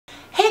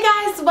Hey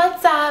guys,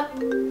 what's up?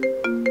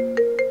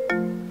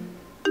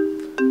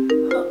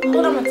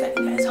 Hold on one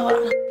second, guys. Hold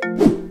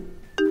on.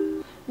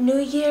 New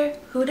year,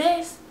 who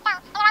dis?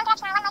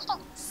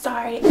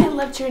 Sorry, I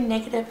loved your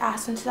negative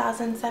ass in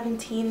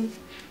 2017.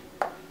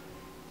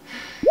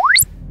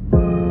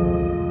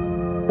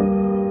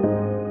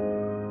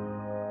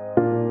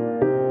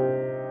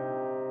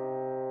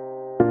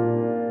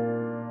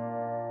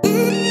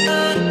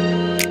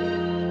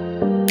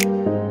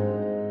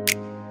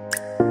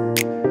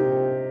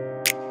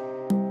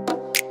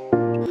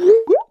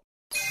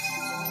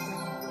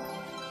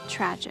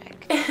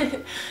 Tragic.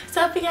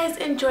 So I hope you guys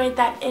enjoyed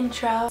that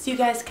intro. So you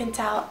guys can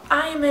tell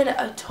I am in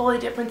a totally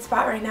different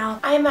spot right now.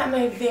 I am at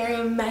my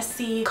very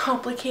messy,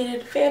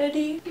 complicated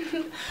vanity.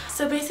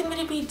 So basically I'm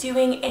going to be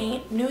doing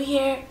a new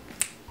year,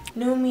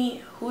 new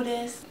me, who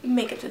dis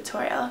makeup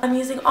tutorial. I'm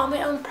using all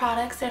my own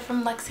products. They're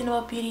from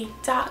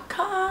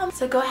LexiNoelBeauty.com.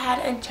 So go ahead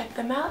and check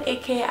them out.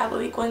 AKA I will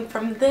be going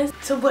from this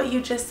to what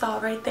you just saw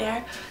right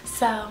there.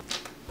 So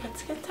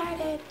let's get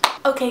started.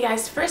 Okay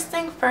guys, first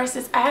thing first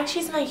is I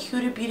actually used my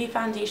Huda Beauty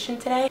foundation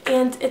today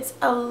and it's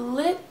a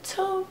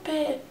little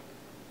bit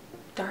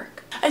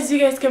dark, as you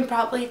guys can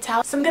probably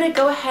tell. So I'm going to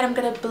go ahead, I'm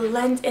going to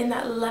blend in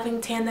that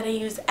loving tan that I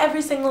use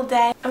every single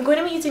day. I'm going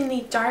to be using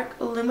the Dark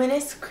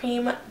Luminous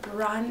Cream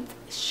Bronze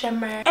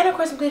Shimmer. And of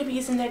course I'm going to be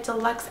using their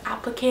Deluxe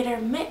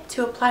Applicator Mitt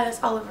to apply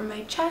this all over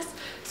my chest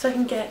so I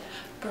can get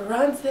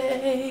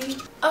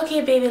bronzing. Okay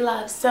baby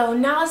love, so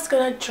now it's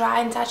gonna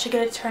dry and it's actually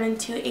gonna turn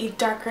into a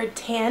darker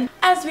tan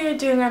as we are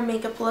doing our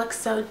makeup look,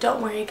 so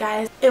don't worry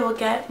guys, it will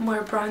get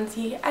more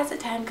bronzy as the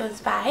time goes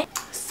by.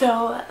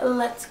 So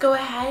let's go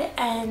ahead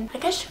and I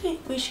guess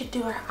we should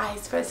do our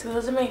eyes first, because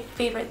those are my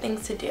favorite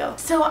things to do.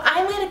 So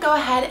I'm gonna go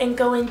ahead and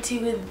go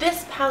into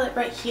this palette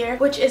right here,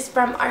 which is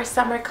from our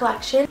summer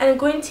collection, and I'm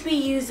going to be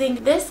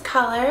using this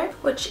color,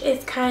 which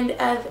is kind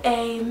of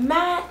a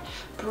matte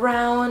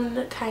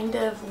brown kind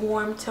of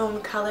warm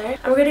tone color,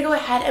 and we're gonna go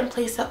ahead and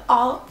place it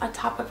all on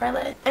top of our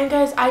lid. And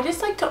guys, I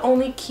just like to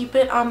only keep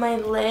it on my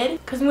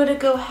lid because I'm gonna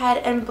go ahead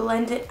and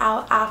blend it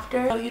out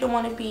after, so you don't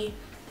want to be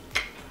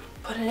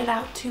putting it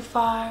out too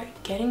far,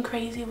 getting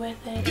crazy with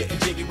it. Getting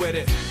jiggy with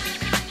it.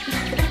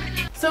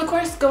 So of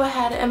course go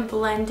ahead and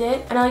blend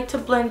it, and I like to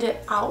blend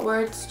it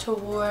outwards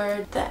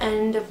toward the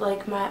end of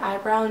like my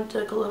eyebrow into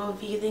like a little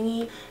V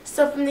thingy.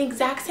 So from the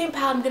exact same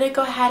palette I'm gonna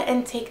go ahead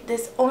and take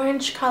this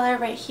orange color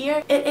right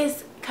here. It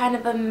is kind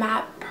of a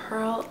matte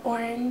pearl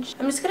orange.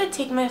 I'm just gonna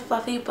take my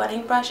fluffy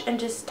blending brush and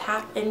just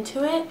tap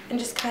into it and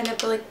just kind of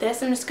go like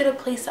this. I'm just gonna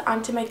place it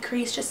onto my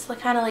crease just to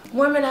kind of like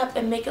warm it up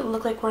and make it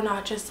look like we're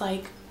not just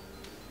like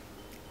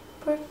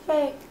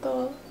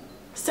perfecto.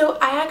 So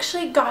I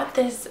actually got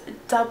this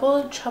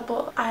double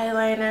trouble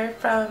eyeliner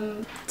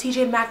from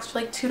TJ Maxx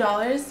for like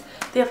 $2.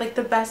 They have like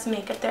the best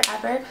makeup there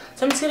ever.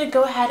 So I'm just going to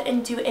go ahead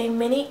and do a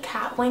mini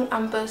cat wing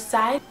on both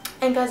sides.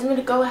 And guys, I'm going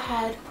to go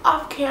ahead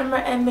off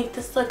camera and make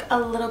this look a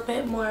little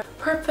bit more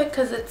perfect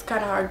because it's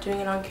kind of hard doing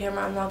it on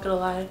camera, I'm not going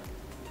to lie.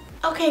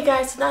 Okay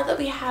guys, so now that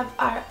we have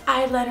our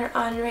eyeliner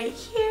on right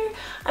here,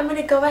 I'm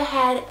going to go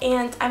ahead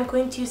and I'm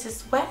going to use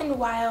this Wet n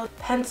Wild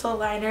pencil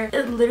liner.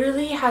 It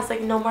literally has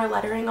like no more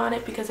lettering on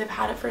it because I've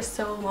had it for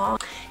so long.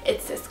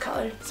 It's this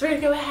color. So we're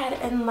going to go ahead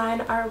and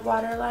line our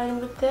waterline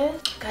with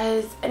this.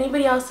 Guys,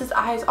 anybody else's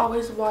eyes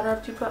always water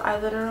after you put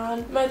eyeliner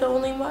on? Am I the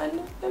only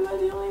one? Am I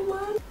the only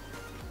one?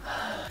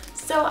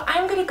 So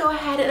I'm going to go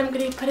ahead and I'm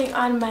going to be putting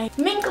on my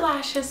mink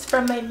lashes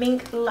from my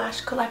mink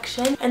lash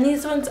collection. And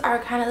these ones are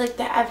kind of like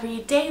the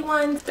everyday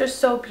ones. They're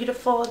so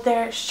beautiful.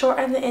 They're short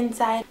on the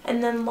inside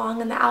and then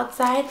long on the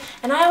outside.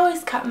 And I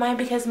always cut mine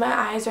because my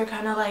eyes are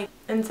kind of like,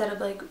 instead of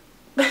like,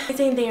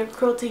 saying they are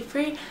cruelty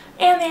free.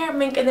 And they are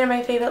mink and they're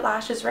my favorite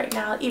lashes right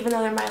now, even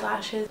though they're my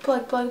lashes.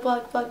 Plug, plug,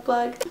 plug, plug,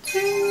 plug.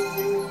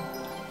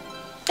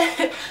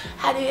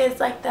 How do you guys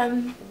like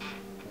them?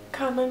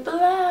 Comment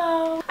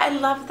below. I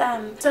love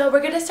them. So we're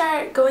gonna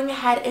start going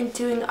ahead and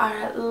doing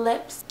our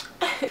lips.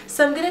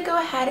 So I'm gonna go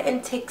ahead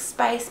and take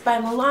Spice by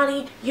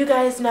Milani. You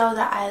guys know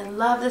that I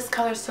love this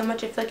color so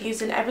much. I feel like I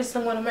use it in every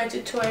single one of my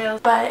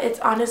tutorials, but it's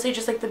honestly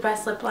just like the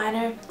best lip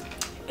liner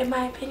in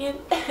my opinion.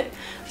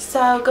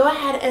 So go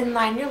ahead and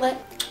line your lip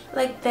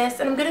like this,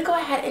 and I'm gonna go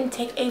ahead and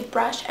take a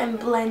brush and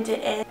blend it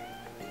in.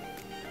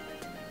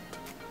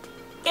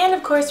 And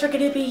of course we're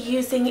going to be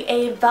using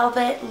a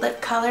velvet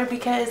lip color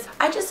because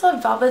I just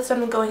love velvet, so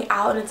I'm going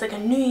out and it's like a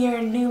new year,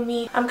 new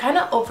me. I'm kind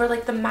of over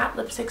like the matte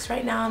lipsticks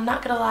right now, I'm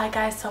not going to lie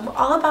guys, so I'm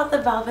all about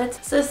the velvets.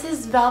 So this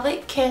is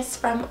Velvet Kiss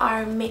from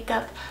our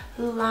makeup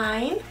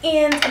line,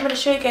 and I'm going to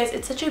show you guys.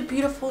 It's such a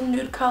beautiful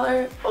nude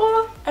color.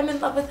 Oh, I'm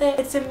in love with it.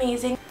 It's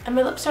amazing. And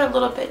my lips are a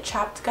little bit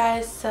chapped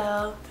guys,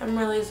 so I'm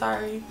really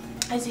sorry.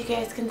 As you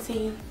guys can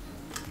see,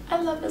 I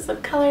love this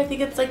lip color. I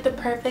think it's like the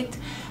perfect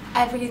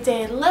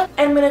everyday lip.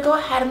 And I'm gonna go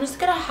ahead, I'm just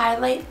gonna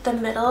highlight the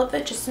middle of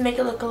it just to make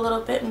it look a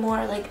little bit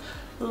more like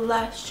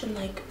lush and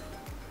like,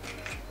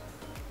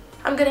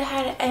 I'm gonna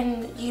head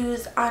and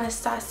use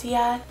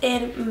Anastasia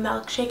in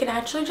Milkshake, and I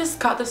actually just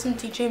got this from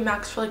TJ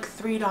Maxx for like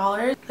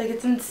 $3. Like,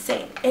 it's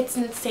insane. It's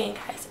insane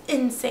guys,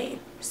 insane.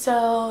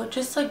 So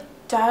just like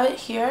dab it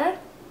here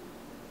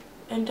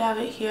and dab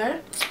it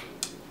here.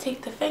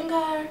 Take the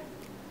finger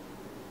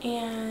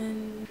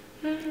and...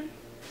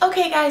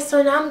 Okay guys,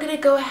 so now I'm going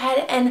to go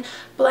ahead and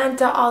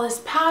blend out all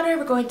this powder.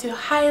 We're going to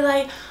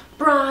highlight,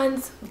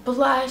 bronze,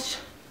 blush.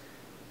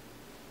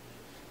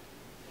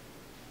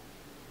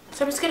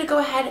 So I'm just going to go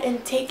ahead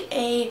and take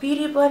a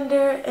beauty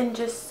blender and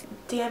just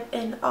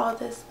dampen all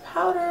this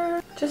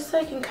powder. Just so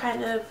I can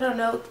kind of, I don't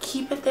know,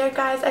 keep it there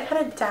guys. I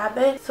kind of dab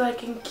it so I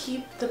can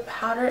keep the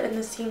powder in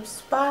the same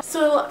spot.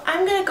 So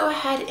I'm going to go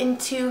ahead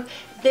into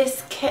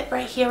this kit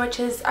right here, which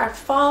is our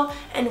fall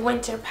and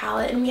winter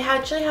palette, and we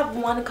actually have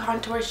one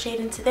contour shade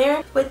into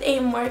there with a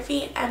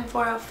Morphe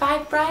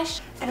M405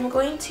 brush, and I'm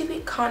going to be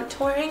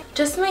contouring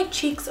just my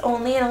cheeks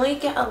only, and only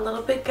get a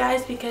little bit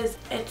guys because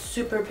it's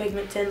super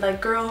pigmented.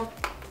 Like girl,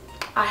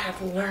 I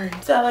have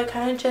learned. So I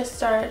kind of just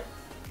start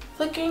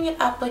flickering it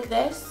up like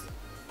this,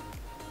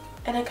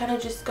 and I kind of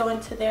just go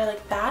into there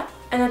like that,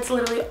 and that's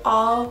literally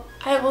all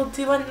I will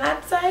do on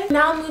that side.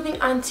 Now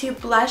moving on to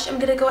blush, I'm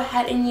gonna go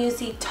ahead and use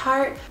the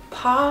Tarte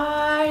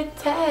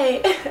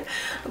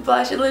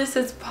blush. It literally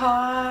says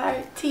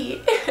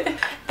party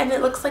and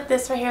it looks like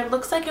this right here. It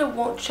looks like it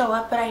won't show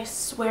up, but I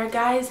swear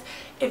guys,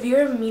 if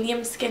you're a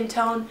medium skin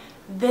tone,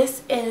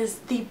 this is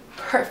the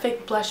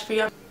perfect blush for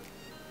you.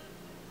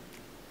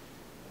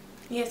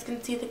 You guys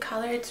can see the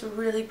color, it's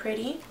really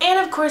pretty. And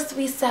of course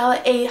we sell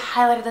a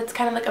highlighter that's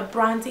kind of like a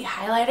bronzy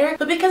highlighter,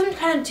 but because I'm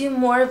kind of doing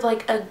more of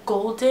like a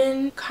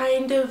golden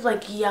kind of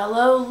like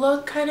yellow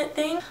look kind of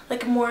thing,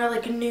 like more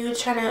like nude,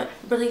 trying to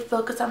really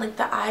focus on like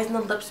the eyes and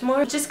the lips more,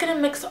 I'm just gonna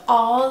mix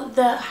all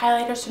the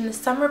highlighters from the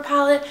summer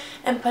palette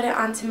and put it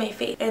onto my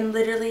face, and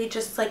literally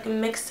just like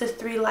mix the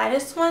 3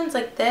 lightest ones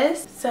like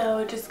this.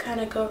 So just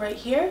kind of go right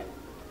here,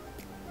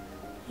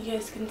 you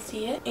guys can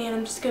see it, and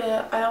I'm just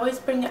gonna, I always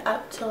bring it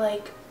up to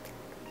like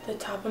the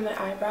top of my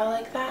eyebrow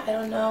like that, I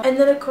don't know. And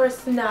then of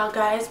course now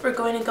guys, we're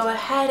going to go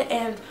ahead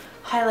and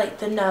highlight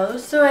the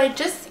nose. So I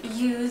just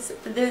use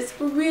this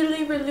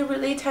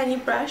really tiny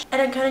brush, and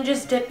I kind of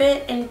just dip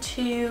it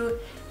into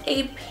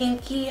a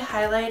pinky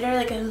highlighter.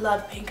 Like I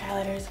love pink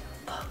highlighters.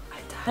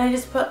 And I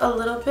just put a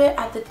little bit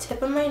at the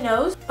tip of my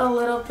nose, a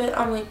little bit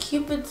on my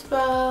cupid's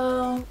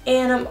bow,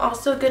 and I'm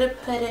also going to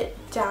put it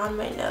down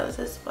my nose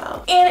as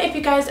well. And if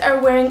you guys are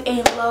wearing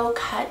a low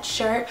cut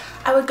shirt,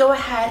 I would go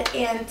ahead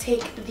and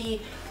take the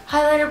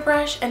highlighter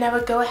brush and I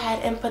would go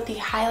ahead and put the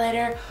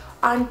highlighter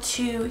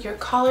onto your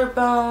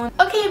collarbone.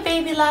 Okay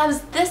baby loves,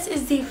 this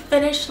is the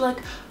finished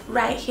look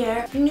right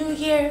here. New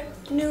year,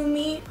 new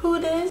me, who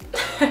this?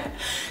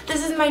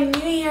 This is my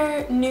new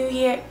year, new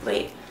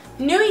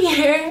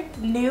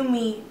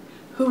me,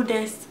 who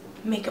this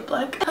makeup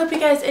look. Hope you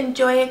guys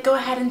enjoy it. Go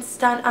ahead and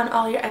stunt on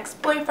all your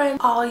ex-boyfriends,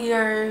 all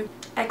your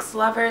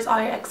ex-lovers,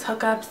 all your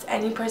ex-hookups,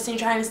 any person you're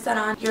trying to stunt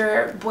on,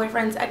 your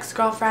boyfriend's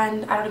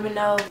ex-girlfriend, I don't even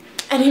know,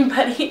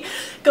 anybody.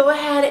 Go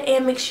ahead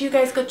and make sure you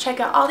guys go check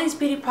out all these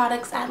beauty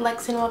products at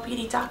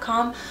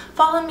LexiNoelBeauty.com.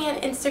 Follow me on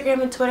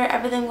Instagram and Twitter.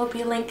 Everything will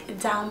be linked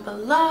down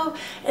below.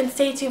 And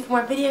stay tuned for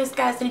more videos,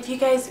 guys. And if you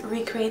guys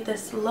recreate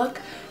this look,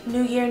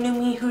 new year, new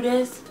me, who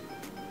dis?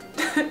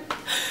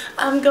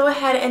 Go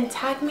ahead and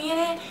tag me in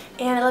it.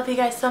 And I love you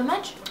guys so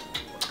much.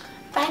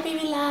 Bye,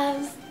 baby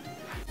loves.